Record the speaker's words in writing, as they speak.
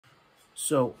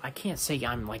So I can't say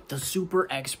I'm like the super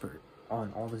expert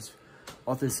on all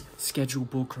this schedule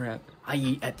bullcrap. I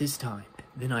eat at this time,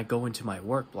 then I go into my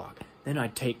work block, then I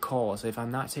take calls. If I'm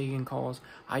not taking calls,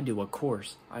 I do a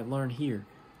course. I learn here.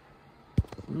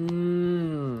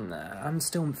 I'm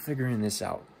still figuring this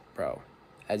out, bro,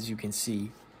 as you can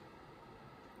see.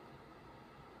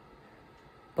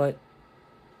 But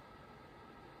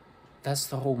that's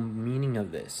the whole meaning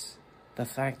of this. The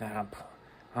fact that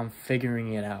I'm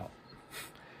figuring it out.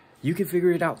 You can figure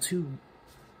it out too.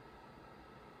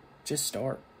 Just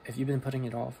start. If you've been putting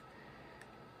it off,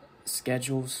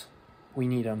 schedules, we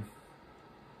need them.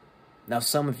 Now,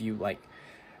 some of you, like,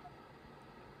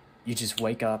 you just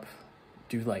wake up,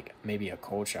 do like maybe a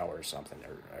cold shower or something,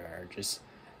 or just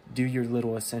do your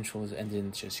little essentials and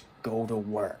then just go to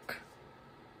work.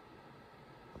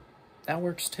 That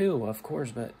works too, of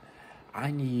course, but I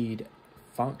need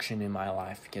function in my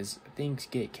life because things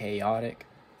get chaotic,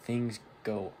 things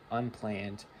go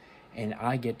unplanned, and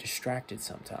I get distracted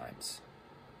sometimes.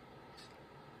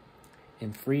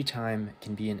 And free time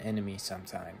can be an enemy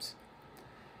sometimes.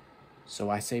 So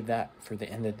I save that for the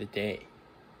end of the day.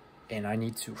 And I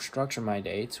need to structure my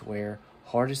day to where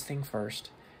hardest thing first,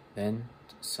 then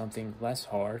something less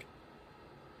hard,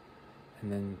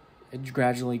 and then it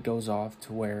gradually goes off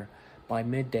to where by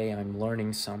midday I'm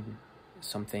learning some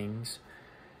things,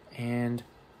 and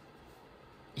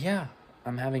yeah,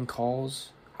 I'm having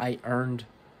calls. I earned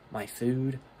my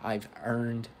food. I've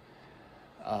earned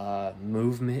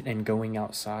movement and going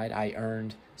outside. I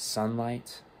earned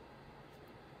sunlight,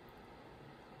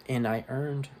 and I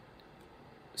earned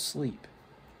sleep.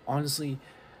 Honestly,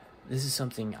 this is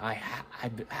something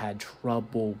I've had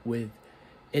trouble with.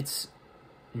 It's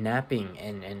napping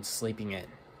and sleeping in.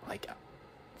 Like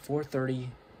 4:30.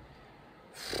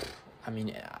 I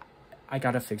mean, I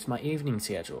gotta fix my evening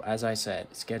schedule. As I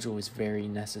said, schedule is very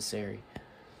necessary.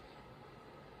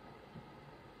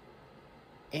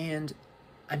 And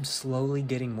I'm slowly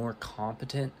getting more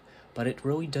competent, but it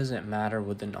really doesn't matter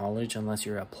with the knowledge unless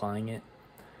you're applying it.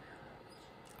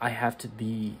 I have to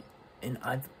be, and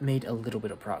I've made a little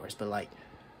bit of progress, but like,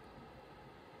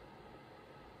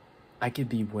 I could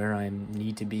be where I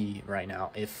need to be right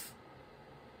now if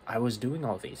I was doing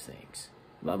all these things.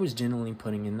 If I was genuinely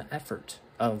putting in the effort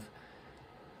of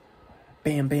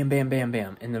bam, bam, bam, bam,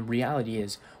 bam. And the reality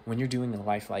is, when you're doing a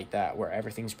life like that, where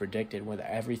everything's predicted, where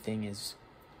everything is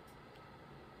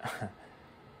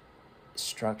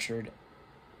structured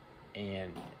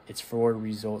and it's for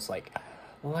results, like,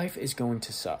 life is going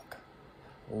to suck.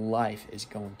 Life is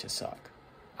going to suck.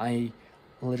 I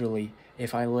literally,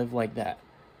 if I live like that,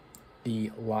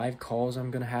 the live calls I'm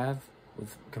going to have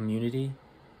with community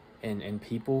and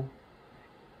people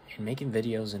and making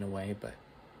videos in a way, but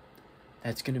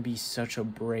that's going to be such a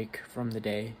break from the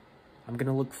day. I'm going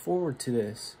to look forward to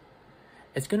this.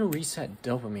 It's going to reset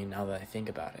dopamine now that I think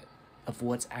about it, of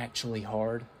what's actually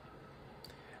hard.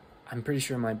 I'm pretty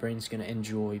sure my brain's going to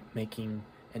enjoy making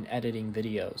and editing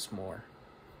videos more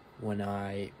when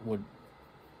I would,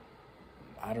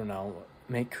 I don't know,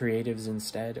 make creatives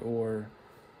instead, or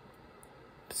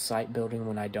site building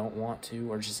when I don't want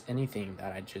to, or just anything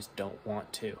that I just don't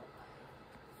want to.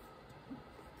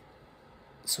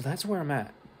 So that's where I'm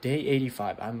at. Day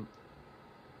 85.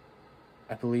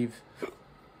 I believe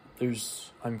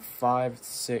I'm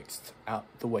 5/6 out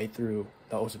the way through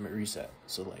the ultimate reset.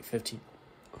 So like 15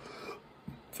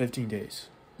 days.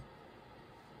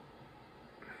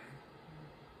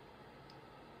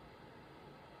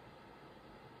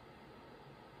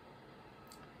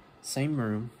 Same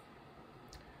room,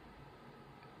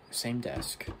 same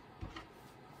desk.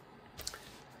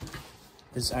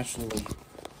 This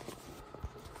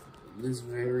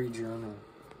very journal,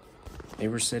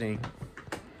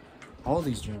 all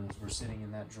these journals were sitting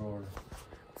in that drawer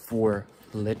for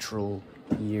literal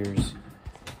years.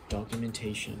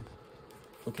 Documentation.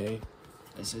 Okay,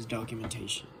 this is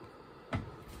documentation.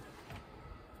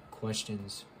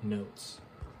 Questions, notes.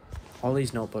 All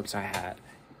these notebooks I had.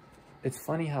 It's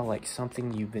funny how like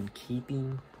something you've been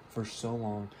keeping for so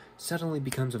long suddenly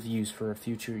becomes of use for a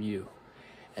future you.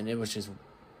 And it was just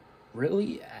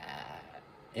really,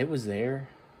 it was there.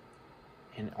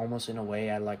 And almost in a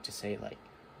way I like to say, like,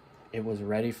 it was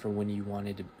ready for when you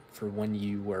wanted to, for when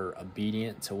you were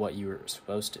obedient to what you were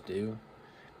supposed to do.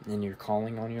 And your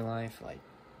calling on your life, like,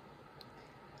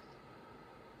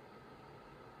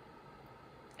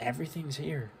 everything's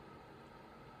here.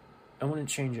 I wouldn't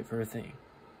change it for a thing.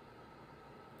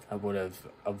 I would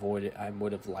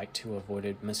have liked to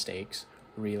avoided mistakes,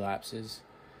 relapses.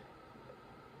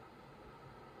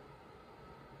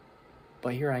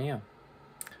 But here I am.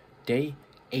 Day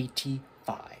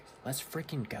 85. Let's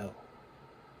freaking go.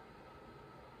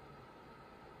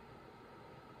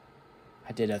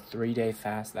 I did a 3-day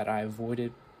fast that I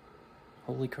avoided.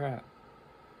 Holy crap.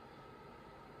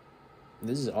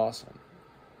 This is awesome.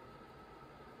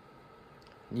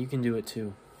 You can do it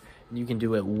too. You can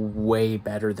do it way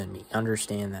better than me.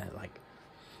 Understand that. Like,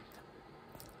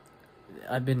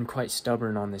 I've been quite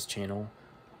stubborn on this channel.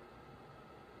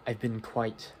 I've been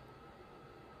quite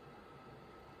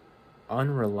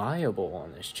unreliable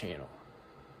on this channel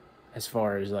as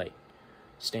far as like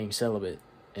staying celibate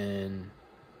and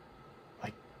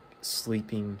like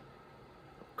sleeping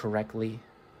correctly.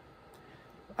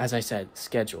 As I said,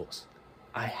 schedules.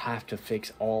 I have to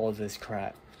fix all of this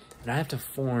crap, and I have to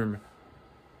form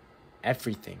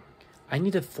everything. I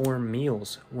need to form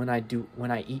meals when I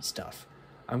eat stuff.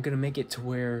 I'm gonna make it to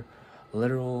where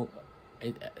food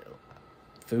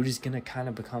is gonna kind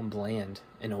of become bland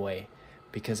in a way,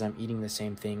 because I'm eating the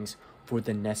same things for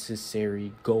the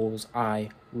necessary goals I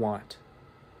want.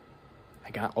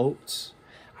 I got oats,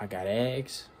 I got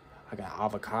eggs, I got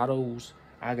avocados,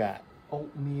 I got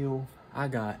oatmeal, I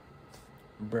got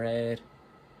bread,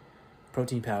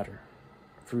 protein powder,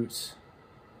 fruits.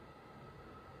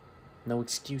 No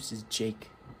excuses, Jake.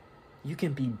 You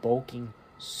can be bulking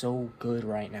so good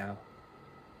right now.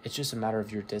 It's just a matter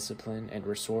of your discipline and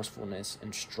resourcefulness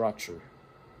and structure.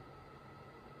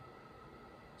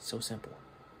 So simple.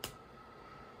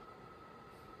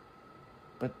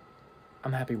 But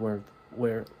I'm happy where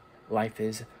life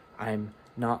is. I'm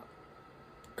not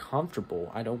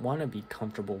comfortable. I don't want to be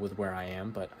comfortable with where I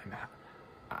am, but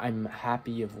I'm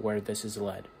happy of where this is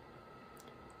led.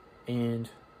 And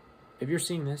if you're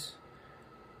seeing this,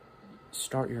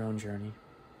 start your own journey.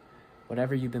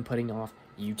 Whatever you've been putting off,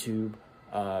 YouTube,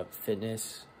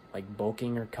 fitness, like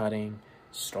bulking or cutting,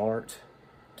 fix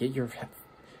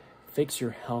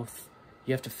your health.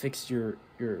 You have to fix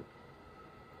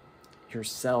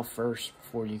yourself first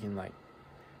before you can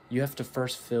you have to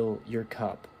first fill your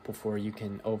cup before you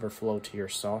can overflow to your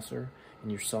saucer, and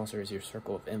your saucer is your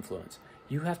circle of influence.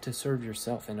 You have to serve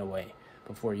yourself in a way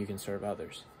before you can serve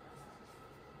others.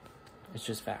 It's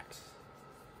just facts.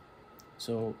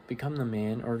 So become the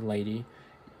man or lady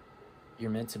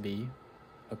you're meant to be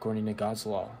according to God's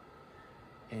law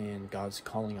and God's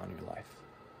calling on your life.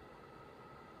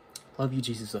 Love you,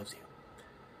 Jesus loves you.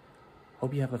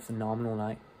 Hope you have a phenomenal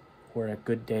night or a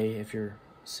good day if you're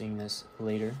seeing this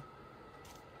later.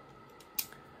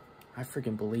 I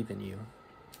freaking believe in you.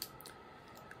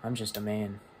 I'm just a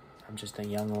man. I'm just a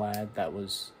young lad that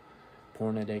was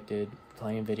porn addicted,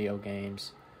 playing video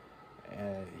games.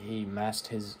 He masked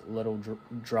his little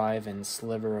drive and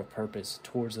sliver of purpose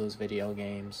towards those video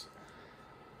games.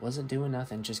 Wasn't doing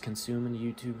nothing, just consuming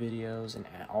YouTube videos and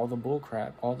all the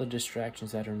bullcrap, all the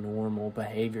distractions that are normal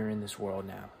behavior in this world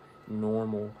now.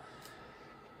 Normal.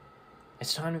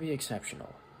 It's time to be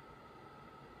exceptional.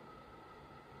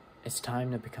 It's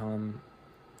time to become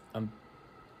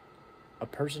a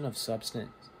person of substance,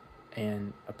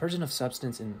 and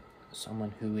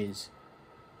someone who is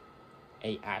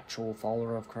a actual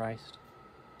follower of Christ,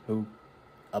 who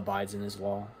abides in his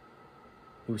law,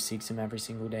 who seeks him every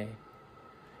single day.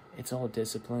 It's all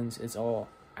disciplines, it's all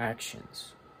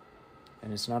actions.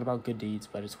 And it's not about good deeds,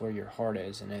 but it's where your heart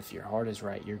is. And if your heart is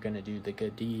right, you're going to do the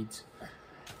good deeds.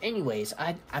 Anyways,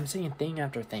 I'm saying thing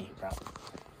after thing, bro.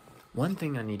 One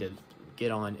thing I need to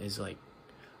get on is I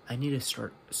need to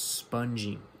start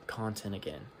sponging content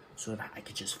again so that I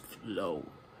could just flow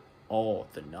all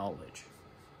the knowledge.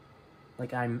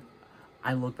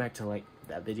 I look back to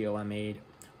that video I made,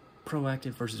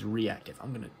 proactive versus reactive.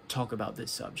 I'm going to talk about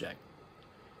this subject.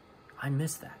 I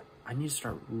miss that. I need to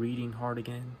start reading hard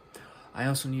again. I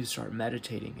also need to start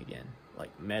meditating again.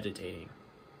 Meditating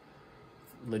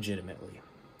legitimately.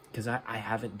 Because I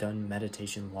haven't done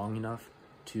meditation long enough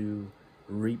to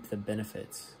reap the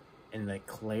benefits and the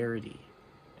clarity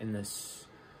and the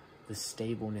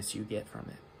stableness you get from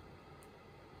it.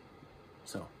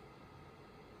 So,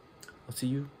 I'll see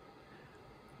you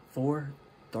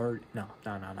no.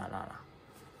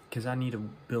 Because I need to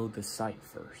build the site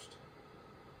first.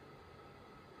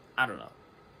 I don't know.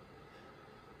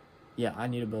 Yeah, I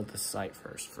need to build the site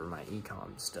first for my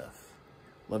ecom stuff.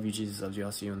 Love you, Jesus loves you.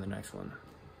 I'll see you in the next one.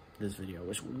 This video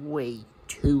was way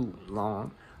too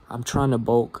long. I'm trying to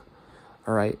bulk.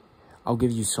 Alright, I'll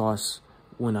give you sauce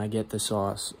when I get the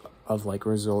sauce of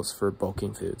results for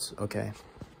bulking foods, okay?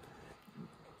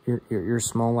 You're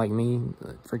small like me,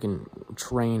 freaking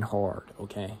train hard,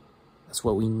 okay? That's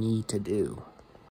what we need to do.